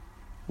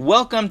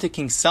Welcome to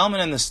King Solomon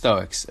and the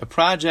Stoics, a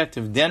project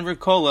of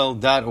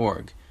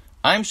denverkollel.org.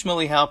 I'm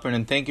Shmuley Halpern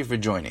and thank you for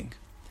joining.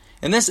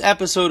 In this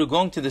episode, we're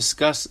going to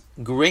discuss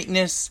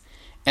greatness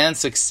and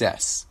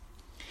success.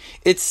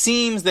 It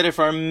seems that if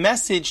our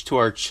message to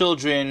our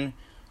children,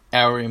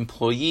 our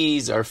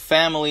employees, our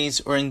families,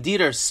 or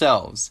indeed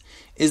ourselves,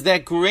 is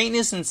that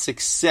greatness and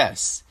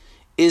success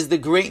is the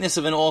greatness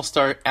of an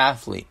all-star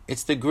athlete,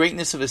 it's the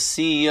greatness of a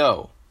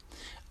CEO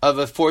of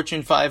a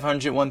Fortune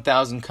 500,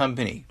 1,000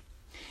 company.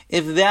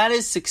 If that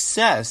is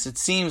success, it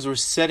seems we're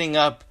setting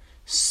up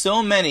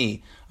so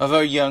many of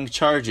our young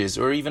charges,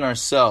 or even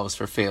ourselves,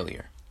 for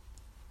failure.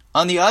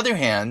 On the other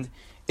hand,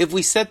 if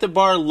we set the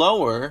bar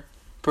lower,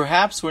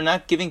 perhaps we're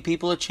not giving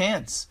people a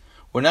chance.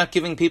 We're not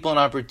giving people an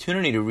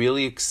opportunity to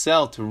really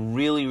excel, to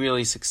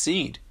really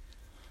succeed.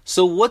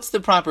 So what's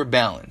the proper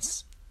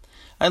balance?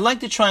 I'd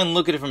like to try and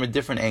look at it from a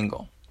different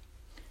angle.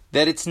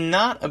 That it's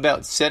not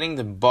about setting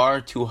the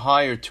bar too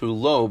high or too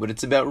low, but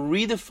it's about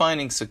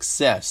redefining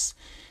success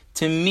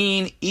to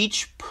mean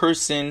each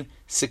person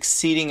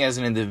succeeding as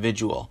an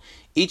individual,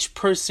 each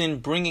person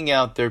bringing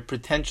out their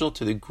potential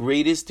to the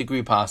greatest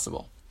degree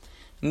possible.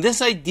 And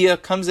this idea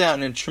comes out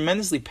in a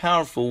tremendously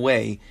powerful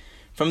way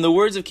from the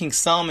words of King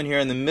Solomon here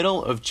in the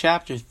middle of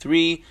chapter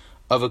 3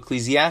 of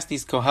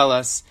Ecclesiastes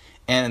Koheles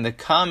and in the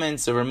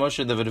comments of Rav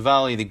Moshe David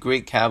Valley, the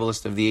great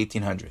Kabbalist of the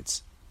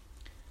 1800s.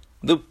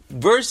 The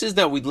verses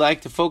that we'd like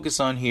to focus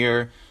on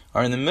here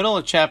are in the middle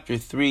of chapter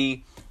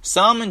 3.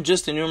 Solomon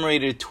just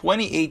enumerated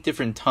 28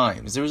 different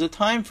times. There was a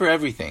time for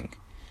everything.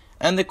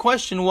 And the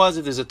question was,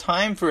 if there's a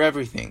time for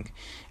everything,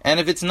 and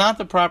if it's not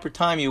the proper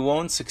time, you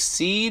won't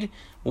succeed,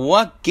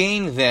 what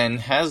gain then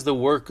has the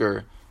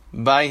worker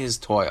by his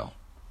toil?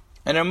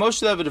 And Rav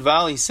Moshe David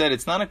Valley said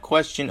it's not a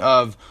question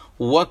of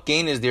what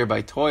gain is there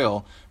by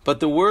toil, but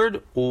the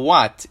word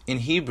what in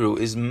Hebrew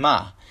is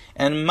ma.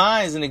 And ma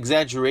is an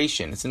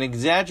exaggeration. It's an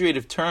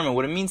exaggerative term, and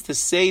what it means to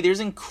say there's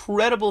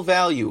incredible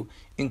value,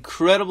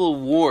 incredible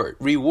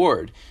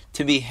reward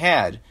to be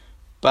had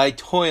by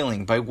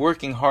toiling, by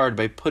working hard,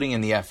 by putting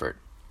in the effort.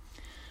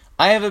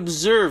 I have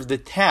observed the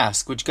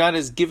task which God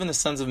has given the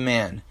sons of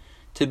man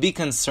to be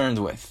concerned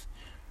with.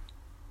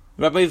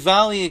 Rabbi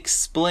Valley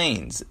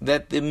explains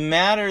that the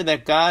matter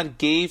that God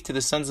gave to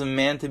the sons of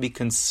man to be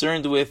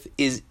concerned with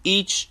is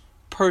each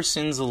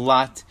person's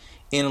lot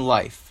in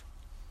life.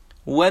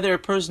 Whether a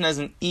person has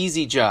an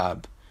easy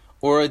job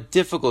or a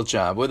difficult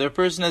job, whether a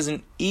person has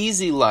an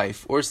easy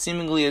life or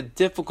seemingly a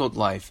difficult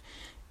life,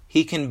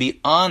 he can be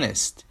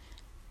honest,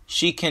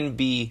 she can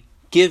be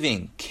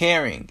giving,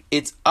 caring.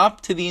 It's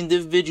up to the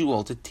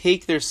individual to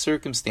take their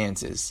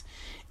circumstances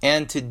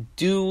and to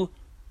do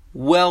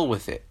well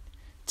with it,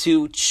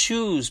 to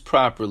choose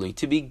properly,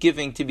 to be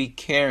giving, to be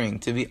caring,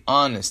 to be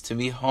honest, to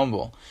be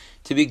humble,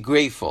 to be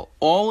grateful.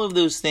 All of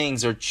those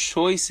things are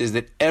choices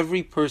that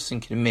every person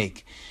can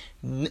make,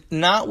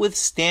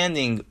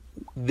 notwithstanding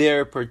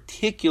their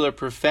particular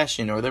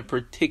profession or their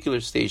particular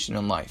station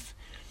in life.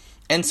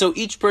 And so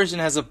each person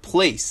has a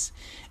place,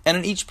 and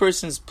in each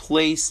person's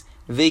place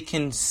they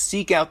can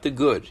seek out the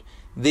good.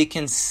 They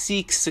can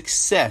seek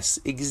success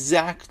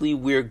exactly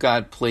where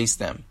God placed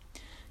them.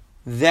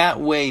 That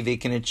way they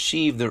can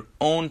achieve their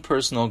own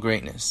personal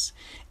greatness.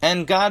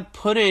 And God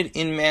put it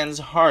in man's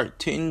heart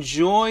to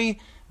enjoy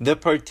the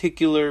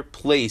particular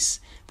place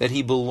that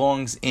he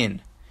belongs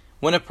in.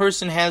 When a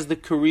person has the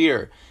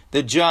career,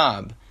 the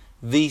job,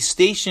 the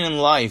station in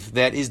life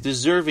that is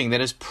deserving,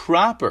 that is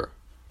proper,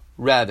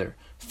 rather,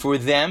 for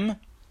them,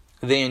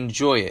 they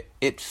enjoy it.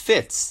 It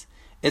fits.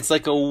 It's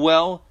like a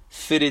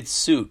well-fitted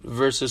suit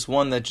versus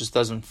one that just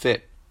doesn't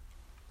fit.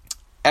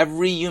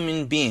 Every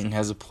human being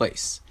has a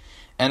place.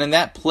 And in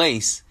that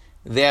place,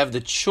 they have the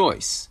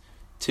choice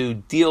to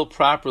deal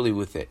properly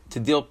with it,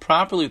 to deal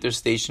properly with their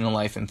station in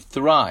life and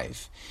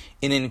thrive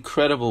in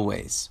incredible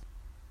ways.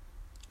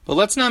 But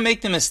let's not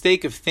make the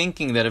mistake of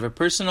thinking that if a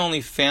person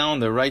only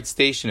found the right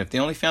station, if they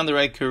only found the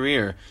right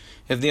career,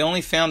 if they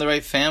only found the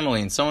right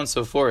family, and so on and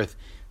so forth,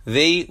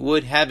 they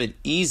would have it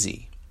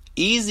easy.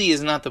 Easy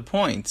is not the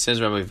point, says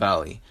Rabbi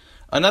Valley.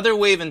 Another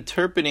way of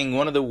interpreting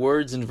one of the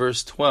words in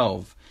verse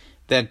 12,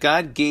 that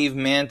God gave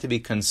man to be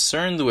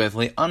concerned with,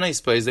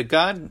 is that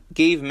God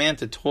gave man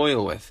to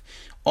toil with,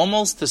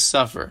 almost to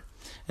suffer.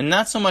 And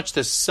not so much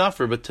to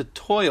suffer, but to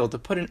toil, to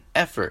put in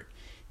effort,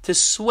 to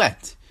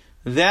sweat.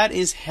 That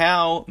is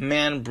how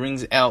man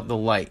brings out the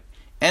light.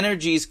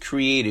 Energy is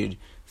created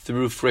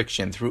through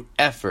friction, through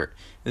effort.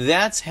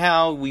 That's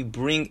how we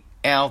bring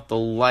out the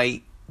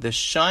light, the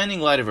shining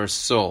light of our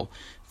soul,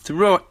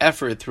 through our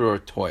effort, through our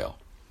toil.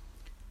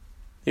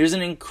 There's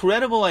an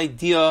incredible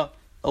idea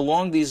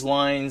along these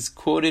lines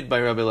quoted by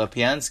Rabbi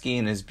Lapiansky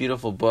in his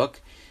beautiful book.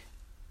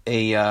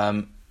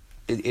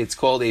 It's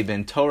called A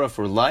Ben Torah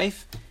for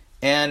Life,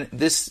 and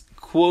this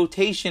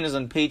quotation is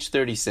on page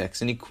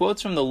 36, and he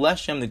quotes from the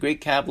Leshem, the great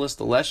Kabbalist,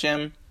 the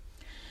Leshem,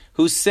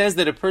 who says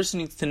that a person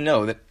needs to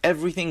know that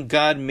everything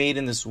God made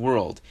in this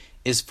world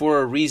is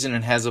for a reason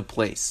and has a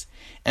place.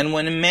 And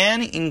when a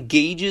man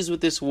engages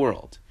with this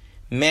world,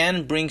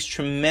 man brings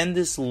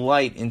tremendous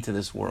light into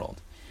this world.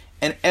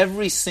 And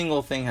every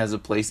single thing has a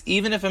place.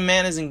 Even if a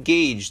man is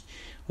engaged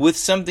with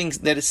something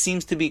that it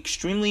seems to be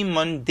extremely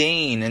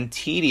mundane and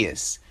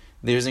tedious,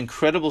 there's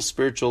incredible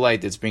spiritual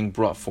light that's being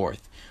brought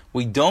forth.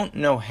 We don't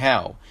know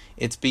how.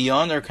 It's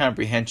beyond our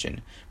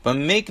comprehension. But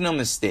make no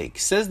mistake,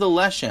 says the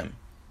Leshem,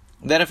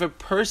 that if a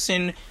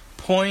person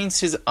points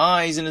his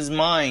eyes and his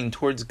mind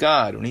towards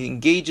God when he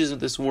engages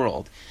with this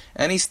world,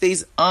 and he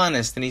stays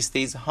honest and he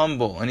stays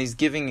humble and he's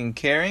giving and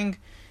caring,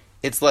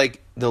 it's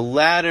like the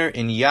ladder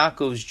in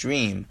Yaakov's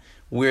dream,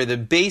 where the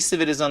base of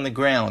it is on the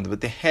ground,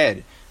 but the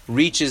head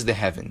reaches the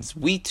heavens.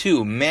 We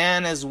too,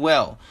 man as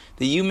well,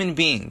 the human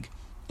being,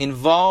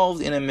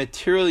 involved in a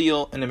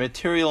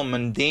material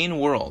mundane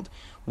world,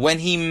 when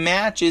he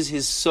matches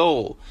his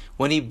soul,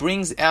 when he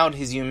brings out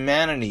his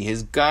humanity,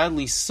 his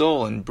godly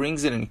soul, and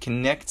brings it and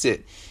connects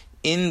it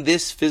in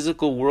this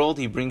physical world,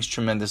 he brings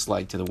tremendous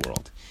light to the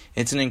world.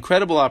 It's an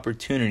incredible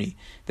opportunity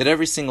that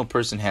every single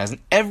person has, and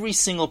every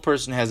single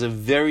person has a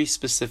very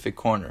specific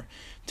corner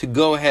to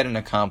go ahead and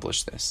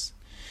accomplish this.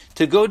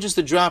 To go just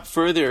a drop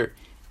further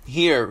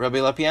here, Rabbi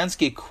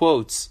Lapiansky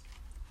quotes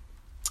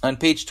on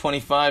page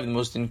 25 the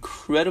most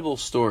incredible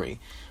story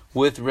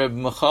with Reb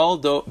Michal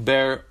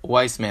Ber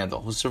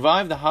Weissmandel, who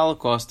survived the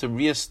Holocaust to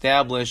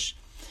reestablish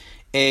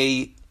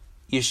a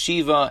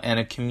yeshiva and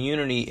a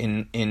community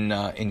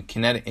in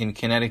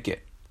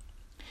Connecticut.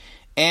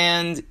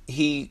 And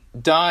he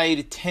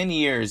died 10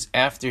 years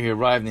after he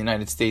arrived in the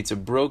United States, a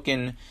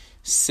broken,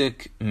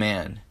 sick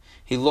man.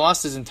 He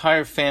lost his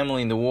entire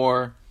family in the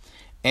war,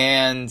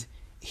 and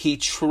he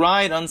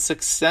tried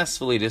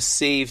unsuccessfully to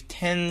save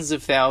tens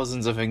of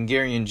thousands of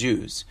Hungarian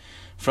Jews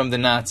from the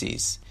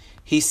Nazis.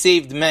 He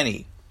saved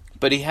many,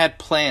 but he had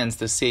plans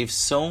to save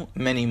so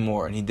many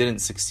more, and he didn't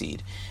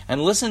succeed.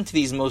 And listen to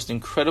these most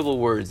incredible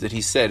words that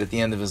he said at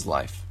the end of his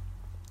life.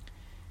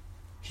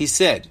 He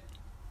said,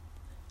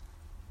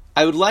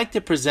 "I would like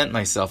to present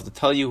myself to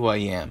tell you who I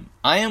am.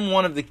 I am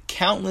one of the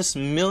countless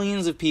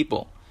millions of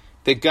people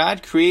that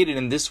God created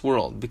in this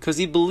world because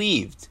he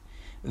believed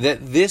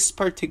that this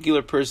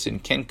particular person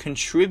can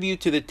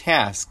contribute to the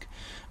task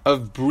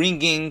of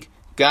bringing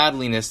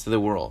godliness to the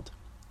world.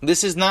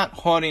 This is not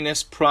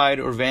haughtiness, pride,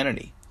 or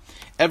vanity.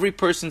 Every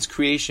person's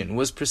creation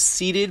was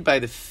preceded by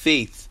the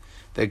faith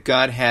that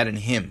God had in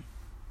him,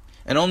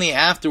 and only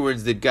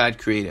afterwards did God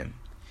create him.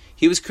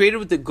 He was created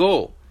with the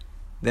goal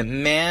that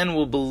man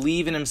will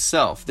believe in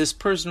himself. This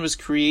person was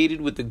created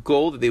with the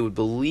goal that they would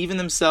believe in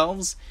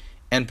themselves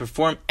and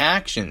perform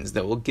actions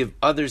that will give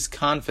others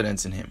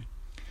confidence in him.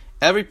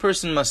 Every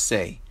person must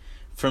say,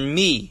 'For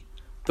me,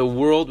 the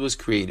world was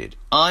created.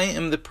 I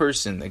am the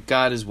person that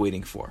God is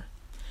waiting for.'"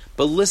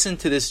 But listen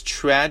to this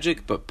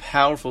tragic but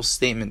powerful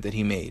statement that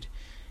he made.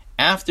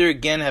 After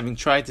again having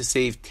tried to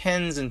save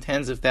tens and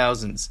tens of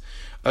thousands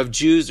of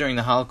Jews during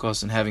the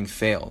Holocaust and having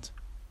failed,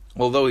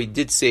 although he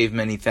did save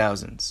many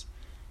thousands.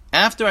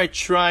 "After I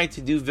tried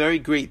to do very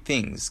great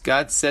things,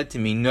 God said to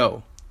me,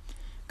 'No.'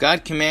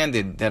 God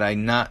commanded that I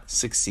not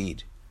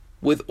succeed.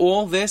 With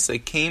all this, I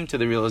came to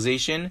the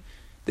realization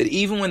that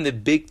even when the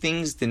big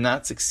things did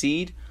not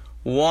succeed,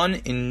 one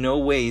in no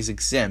way is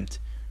exempt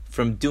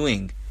from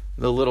doing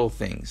the little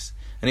things."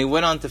 And he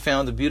went on to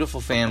found a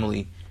beautiful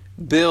family,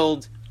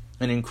 build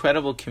an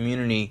incredible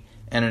community,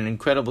 and an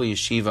incredible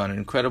yeshiva, and an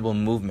incredible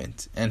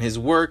movement. And his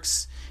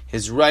works,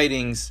 his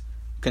writings,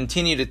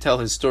 continue to tell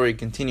his story,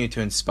 continue to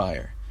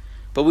inspire.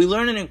 But we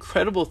learn an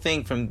incredible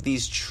thing from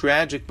these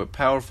tragic but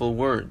powerful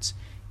words.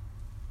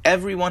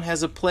 Everyone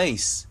has a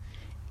place,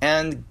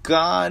 and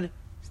God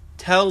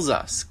tells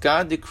us,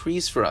 God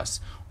decrees for us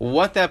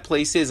what that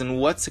place is and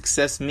what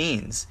success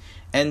means.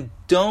 And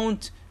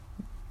don't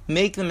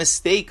make the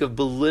mistake of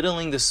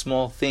belittling the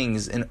small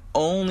things and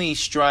only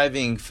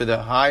striving for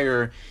the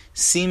higher,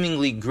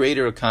 seemingly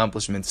greater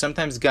accomplishments.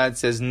 Sometimes God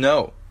says,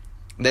 no,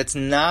 that's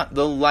not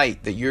the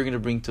light that you're going to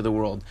bring to the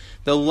world.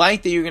 The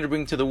light that you're going to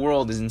bring to the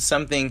world is in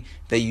something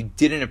that you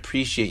didn't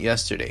appreciate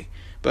yesterday.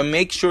 But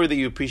make sure that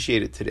you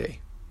appreciate it today.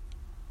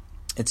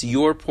 It's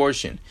your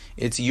portion.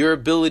 It's your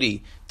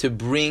ability to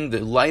bring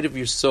the light of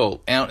your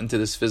soul out into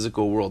this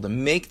physical world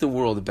and make the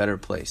world a better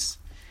place.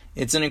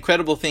 It's an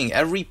incredible thing.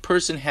 Every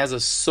person has a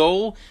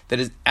soul that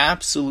is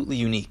absolutely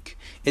unique.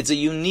 It's a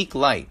unique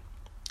light.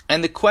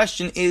 And the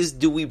question is,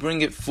 do we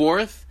bring it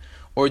forth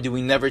or do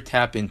we never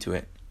tap into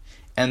it?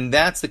 And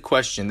that's the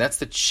question. That's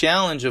the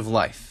challenge of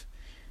life.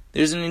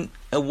 There's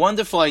a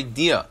wonderful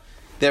idea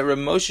that Rav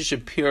Moshe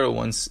Shapiro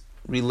once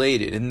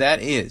related, and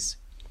that is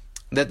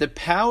that the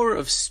power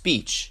of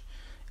speech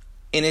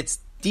in its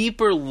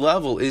deeper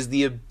level is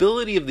the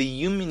ability of the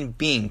human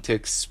being to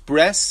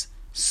express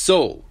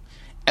soul.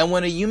 And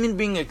when a human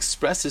being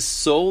expresses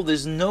soul,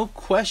 there's no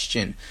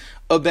question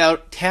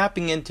about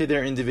tapping into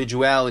their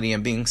individuality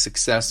and being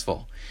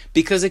successful.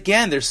 Because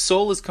again, their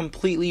soul is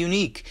completely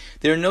unique.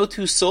 There are no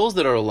two souls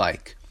that are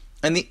alike.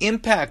 And the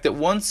impact that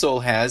one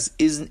soul has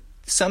is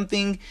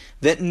something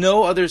that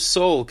no other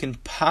soul can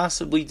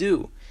possibly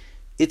do.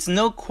 It's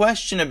no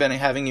question about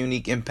having a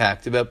unique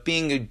impact, about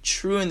being a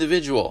true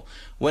individual,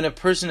 when a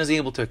person is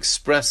able to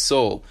express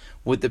soul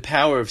with the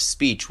power of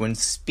speech, when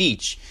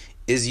speech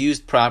is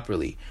used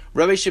properly.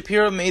 Rabbi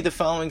Shapiro made the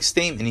following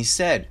statement. He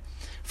said,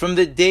 from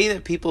the day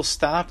that people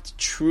stopped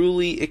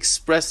truly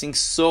expressing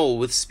soul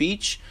with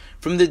speech,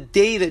 from the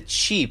day that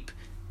cheap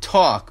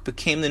talk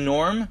became the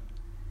norm,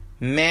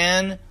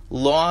 man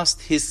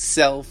lost his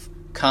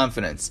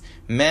self-confidence.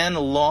 Man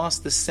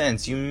lost the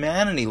sense,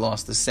 humanity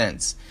lost the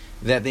sense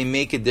that they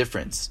make a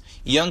difference.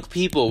 Young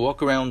people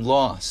walk around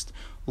lost,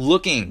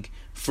 looking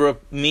for a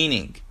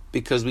meaning,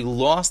 because we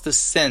lost the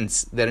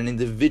sense that an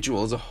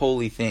individual is a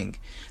holy thing,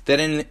 that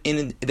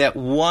that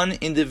one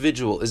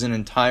individual is an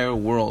entire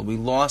world. We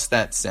lost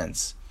that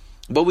sense.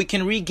 But we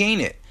can regain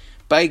it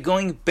by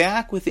going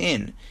back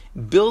within,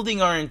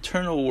 building our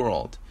internal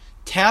world,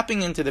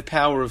 tapping into the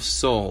power of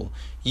soul,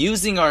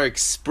 using our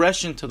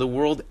expression to the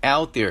world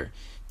out there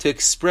to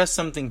express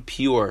something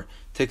pure,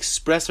 to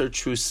express our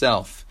true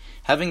self,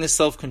 having the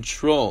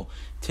self-control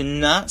to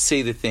not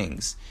say the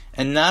things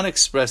and not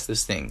express the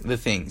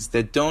things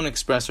that don't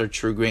express our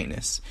true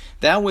greatness.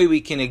 That way we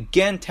can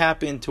again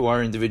tap into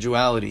our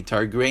individuality, to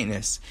our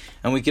greatness,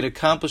 and we can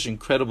accomplish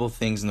incredible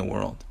things in the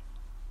world.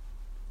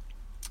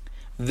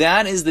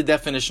 That is the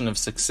definition of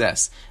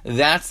success.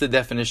 That's the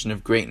definition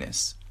of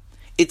greatness.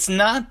 It's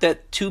not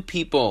that two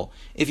people,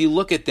 if you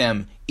look at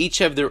them, each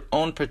have their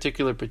own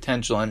particular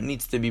potential and it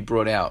needs to be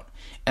brought out.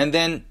 And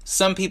then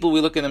some people,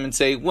 we look at them and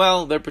say,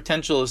 well, their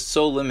potential is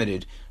so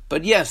limited.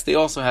 But yes, they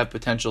also have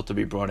potential to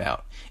be brought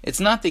out. It's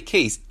not the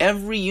case.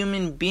 Every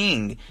human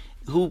being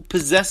who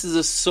possesses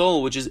a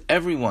soul, which is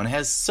everyone,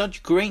 has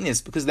such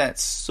greatness because that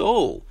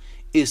soul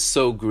is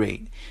so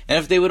great. And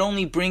if they would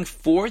only bring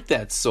forth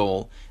that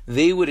soul,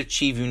 they would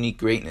achieve unique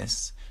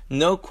greatness.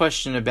 No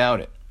question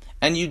about it.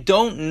 And you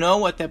don't know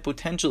what that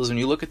potential is when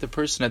you look at the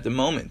person at the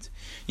moment.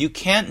 You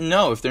can't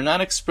know. If they're not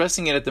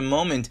expressing it at the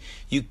moment,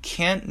 you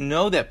can't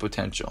know that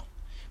potential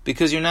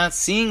because you're not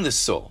seeing the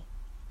soul.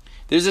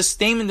 There's a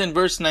statement in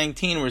verse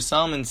 19 where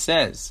Solomon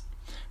says,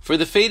 for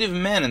the fate of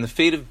men and the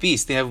fate of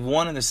beasts, they have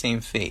one and the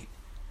same fate.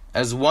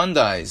 As one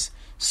dies,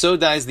 so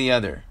dies the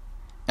other.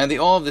 And they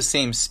all have the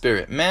same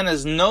spirit. Man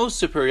has no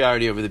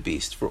superiority over the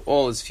beast, for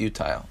all is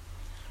futile.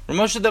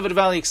 Ramosha David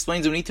Valley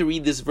explains we need to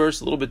read this verse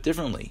a little bit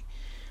differently.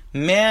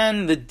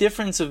 Man, the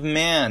difference of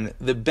man,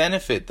 the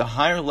benefit, the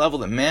higher level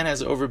that man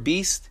has over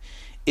beast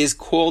is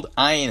called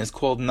ayin, is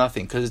called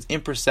nothing, because it's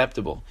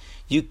imperceptible.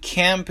 You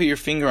can't put your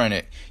finger on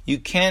it. You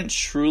can't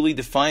truly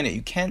define it.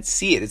 You can't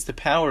see it. It's the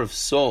power of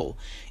soul.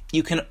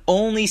 You can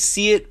only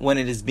see it when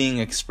it is being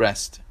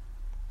expressed.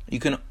 You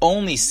can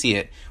only see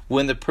it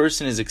when the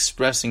person is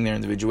expressing their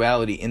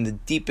individuality in the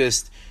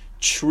deepest,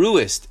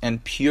 truest,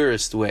 and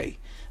purest way.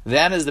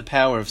 That is the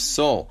power of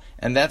soul,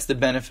 and that's the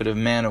benefit of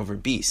man over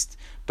beast.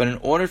 But in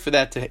order for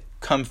that to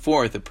come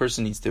forth, a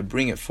person needs to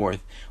bring it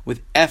forth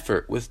with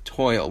effort, with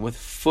toil, with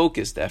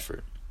focused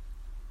effort.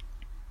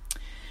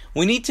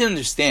 We need to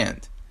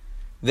understand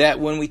that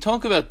when we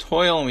talk about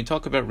toil and we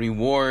talk about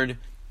reward,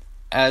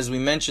 as we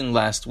mentioned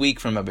last week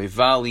from Abba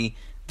Vali,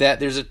 that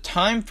there's a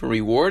time for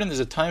reward and there's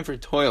a time for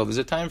toil. There's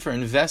a time for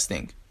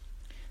investing.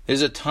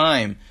 There's a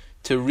time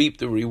to reap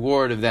the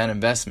reward of that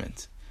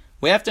investment.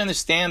 We have to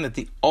understand that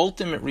the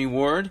ultimate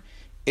reward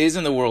is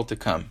in the world to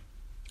come.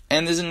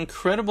 And there's an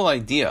incredible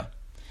idea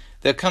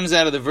that comes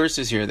out of the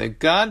verses here, that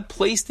God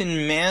placed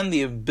in man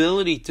the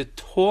ability to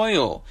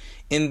toil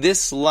in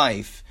this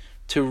life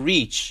to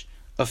reach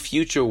a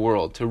future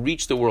world, to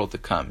reach the world to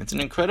come. It's an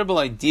incredible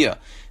idea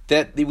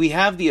that we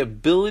have the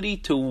ability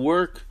to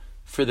work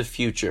for the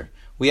future.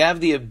 We have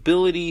the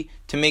ability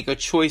to make a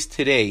choice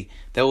today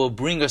that will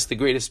bring us the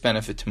greatest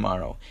benefit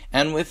tomorrow.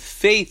 And with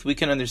faith, we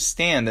can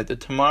understand that the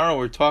tomorrow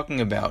we're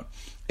talking about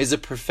is a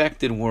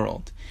perfected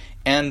world.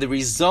 And the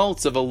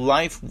results of a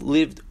life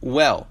lived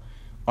well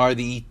are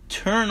the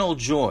eternal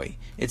joy.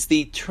 It's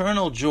the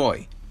eternal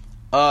joy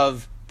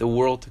of the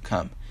world to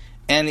come.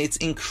 And it's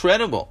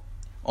incredible,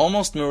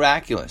 almost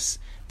miraculous,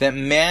 that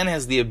man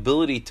has the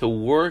ability to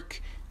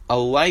work a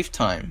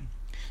lifetime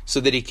so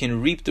that he can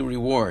reap the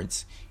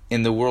rewards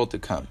in the world to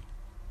come.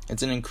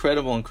 It's an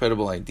incredible,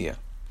 incredible idea.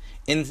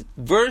 In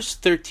verse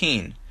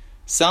 13,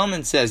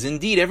 Solomon says,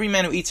 indeed, every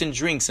man who eats and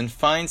drinks and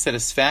finds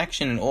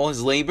satisfaction in all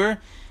his labor,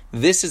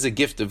 this is a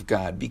gift of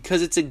God,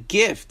 because it's a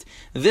gift.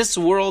 This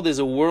world is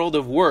a world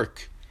of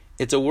work.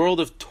 It's a world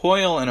of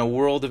toil and a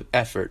world of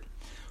effort.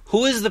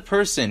 Who is the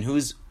person who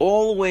is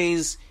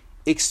always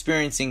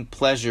experiencing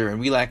pleasure and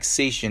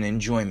relaxation,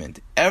 enjoyment?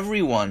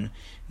 Everyone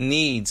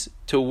needs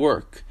to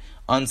work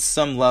on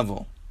some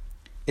level.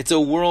 It's a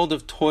world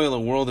of toil,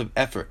 a world of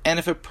effort. And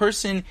if a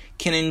person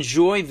can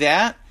enjoy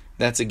that,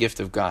 that's a gift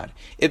of God.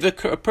 If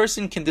a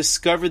person can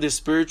discover the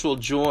spiritual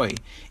joy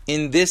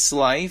in this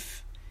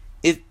life,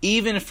 if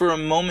even for a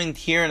moment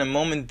here and a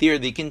moment there,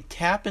 they can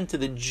tap into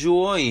the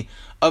joy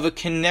of a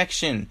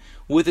connection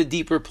with a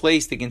deeper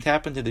place, they can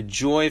tap into the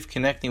joy of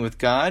connecting with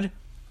God,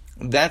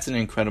 that's an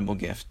incredible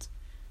gift.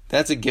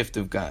 That's a gift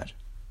of God.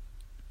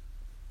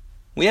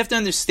 We have to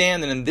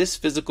understand that in this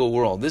physical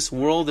world, this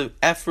world of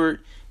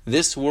effort,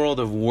 this world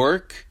of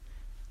work,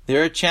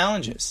 there are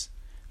challenges.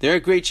 There are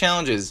great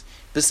challenges.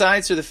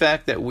 Besides for the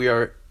fact that we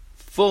are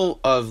full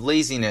of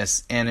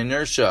laziness and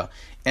inertia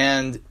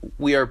and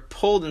we are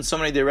pulled in so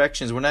many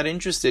directions, we're not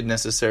interested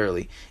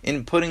necessarily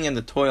in putting in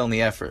the toil and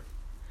the effort.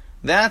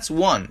 That's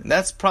one.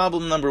 That's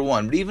problem number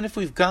one. But even if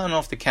we've gotten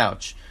off the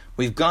couch,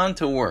 we've gone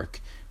to work,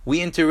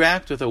 we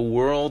interact with a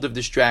world of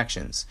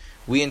distractions.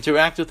 We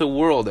interact with a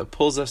world that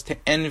pulls us to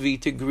envy,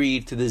 to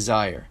greed, to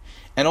desire.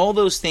 And all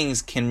those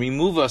things can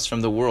remove us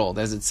from the world,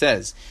 as it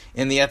says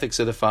in the Ethics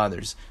of the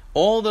Fathers.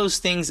 All those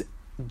things,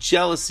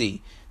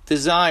 jealousy,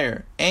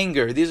 desire,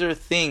 anger, these are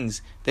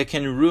things that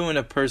can ruin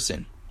a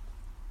person.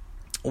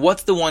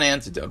 What's the one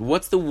antidote?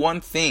 What's the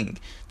one thing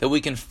that we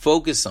can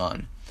focus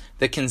on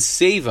that can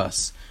save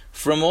us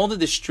from all the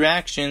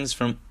distractions,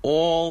 from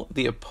all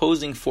the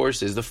opposing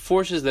forces, the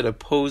forces that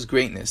oppose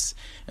greatness?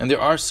 And there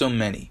are so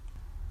many.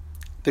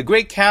 The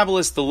great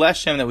Kabbalist, the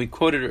Leshem, that we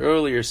quoted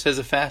earlier, says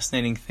a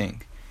fascinating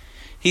thing.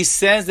 He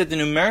says that the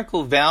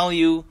numerical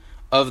value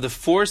of the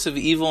force of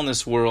evil in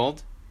this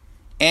world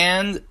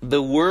and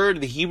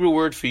the Hebrew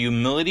word for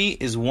humility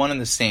is one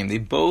and the same. They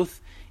both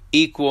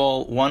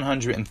equal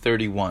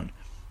 131.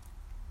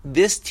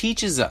 This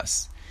teaches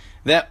us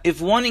that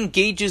if one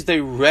engages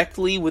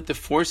directly with the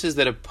forces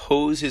that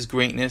oppose his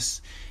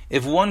greatness,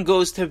 if one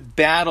goes to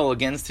battle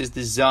against his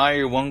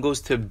desire, one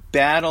goes to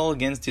battle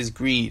against his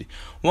greed,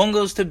 one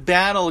goes to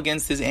battle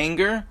against his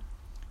anger,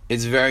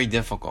 it's very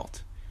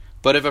difficult.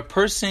 But if a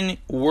person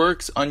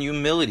works on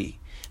humility,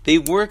 they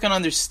work on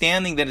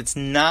understanding that it's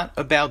not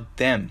about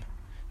them.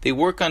 They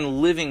work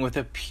on living with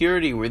a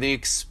purity where they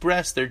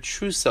express their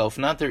true self,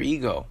 not their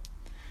ego.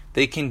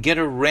 They can get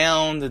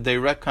around the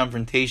direct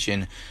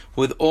confrontation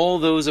with all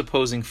those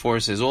opposing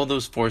forces, all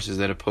those forces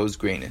that oppose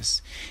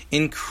greatness.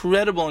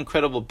 Incredible,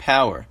 incredible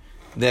power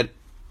that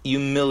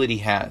humility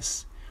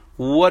has.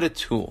 What a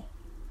tool.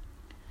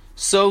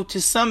 So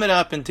to sum it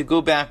up and to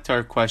go back to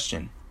our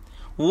question,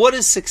 what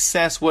is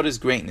success? What is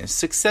greatness?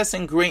 Success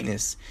and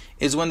greatness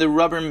is when the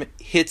rubber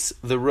hits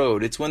the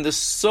road. It's when the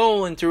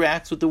soul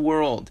interacts with the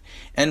world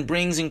and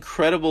brings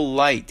incredible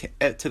light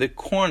to the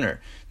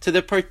corner, to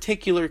the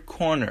particular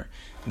corner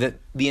that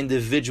the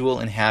individual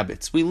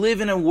inhabits. We live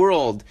in a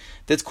world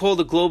that's called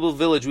a global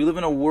village. We live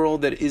in a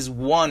world that is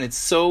one. It's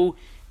so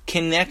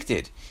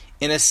connected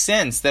in a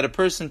sense that a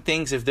person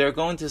thinks if they're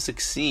going to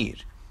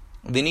succeed,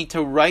 they need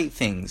to write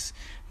things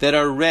that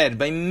are read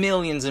by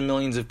millions and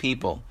millions of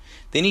people.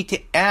 They need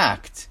to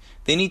act.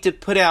 They need to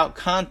put out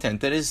content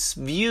that is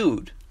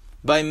viewed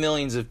by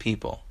millions of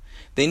people.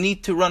 They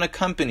need to run a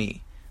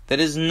company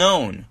that is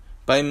known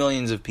by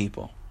millions of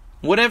people.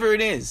 Whatever it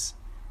is.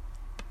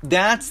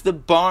 That's the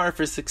bar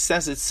for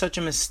success. It's such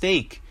a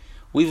mistake.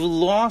 We've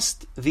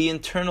lost the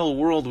internal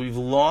world. We've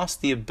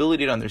lost the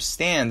ability to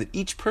understand that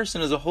each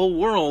person is a whole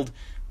world,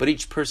 but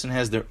each person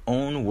has their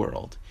own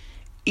world.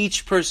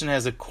 Each person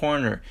has a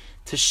corner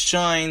to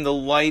shine the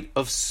light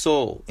of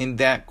soul in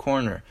that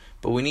corner.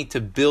 But we need to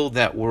build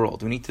that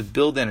world. We need to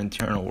build that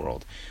internal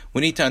world.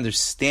 We need to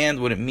understand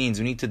what it means.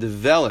 We need to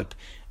develop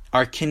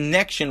our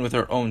connection with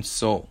our own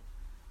soul.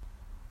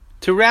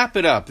 To wrap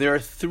it up, there are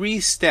 3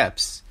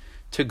 steps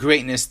to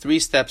greatness, 3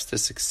 steps to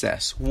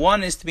success.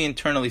 One is to be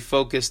internally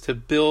focused, to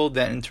build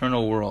that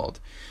internal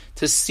world,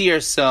 to see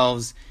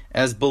ourselves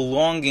as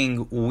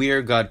belonging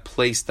where God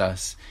placed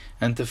us,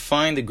 and to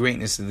find the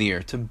greatness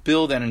there, to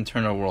build that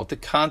internal world, to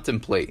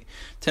contemplate,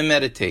 to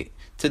meditate,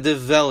 to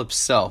develop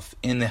self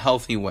in the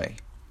healthy way.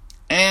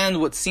 And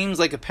what seems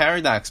like a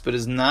paradox, but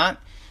is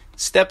not,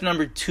 step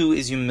number 2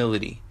 is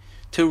humility.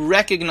 To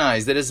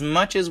recognize that as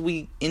much as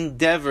we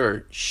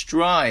endeavor,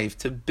 strive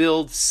to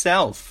build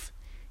self,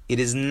 it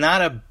is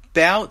not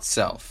about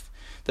self.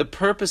 The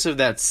purpose of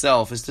that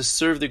self is to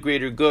serve the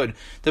greater good.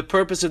 The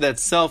purpose of that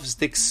self is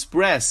to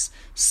express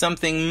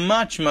something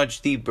much,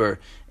 much deeper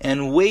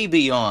and way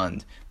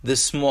beyond the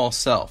small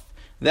self.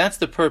 That's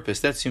the purpose.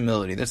 That's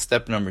humility. That's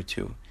step number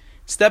 2.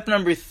 Step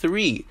number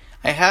 3,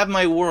 I have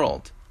my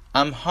world.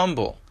 I'm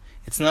humble.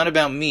 It's not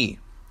about me.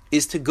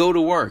 Is to go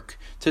to work,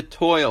 to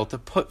toil, to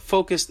put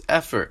focused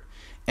effort,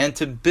 and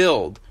to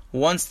build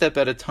one step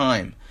at a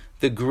time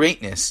the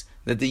greatness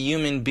that the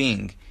human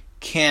being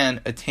can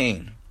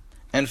attain.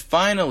 And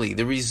finally,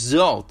 the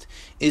result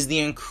is the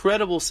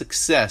incredible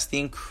success, the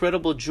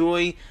incredible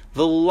joy,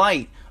 the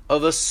light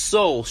of a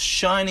soul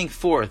shining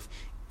forth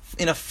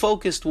in a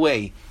focused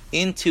way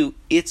into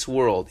its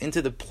world,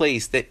 into the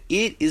place that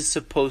it is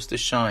supposed to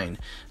shine,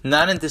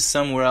 not into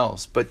somewhere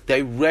else, but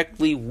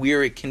directly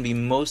where it can be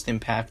most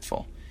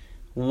impactful.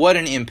 What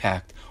an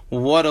impact,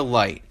 what a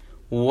light,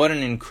 what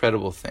an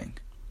incredible thing.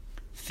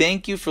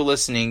 Thank you for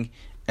listening,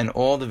 and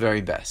all the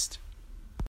very best.